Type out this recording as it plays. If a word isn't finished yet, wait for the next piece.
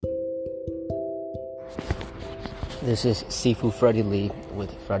This is Sifu Freddie Lee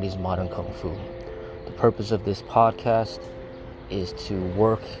with Freddie's Modern Kung Fu. The purpose of this podcast is to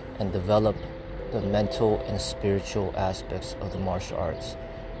work and develop the mental and spiritual aspects of the martial arts,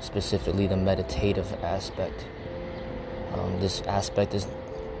 specifically the meditative aspect. This aspect is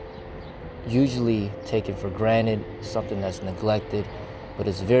usually taken for granted, something that's neglected, but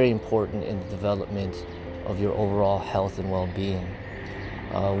it's very important in the development of your overall health and well-being.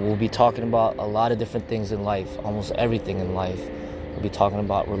 We'll be talking about a lot of different things in life, almost everything in life. We'll be talking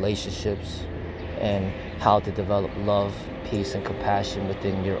about relationships and how to develop love, peace, and compassion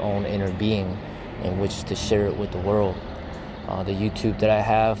within your own inner being in which to share it with the world. The YouTube that I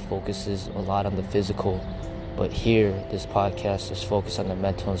have focuses a lot on the physical, but here, this podcast is focused on the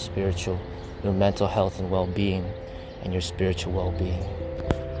mental and spiritual, your mental health and well-being, and your spiritual well-being.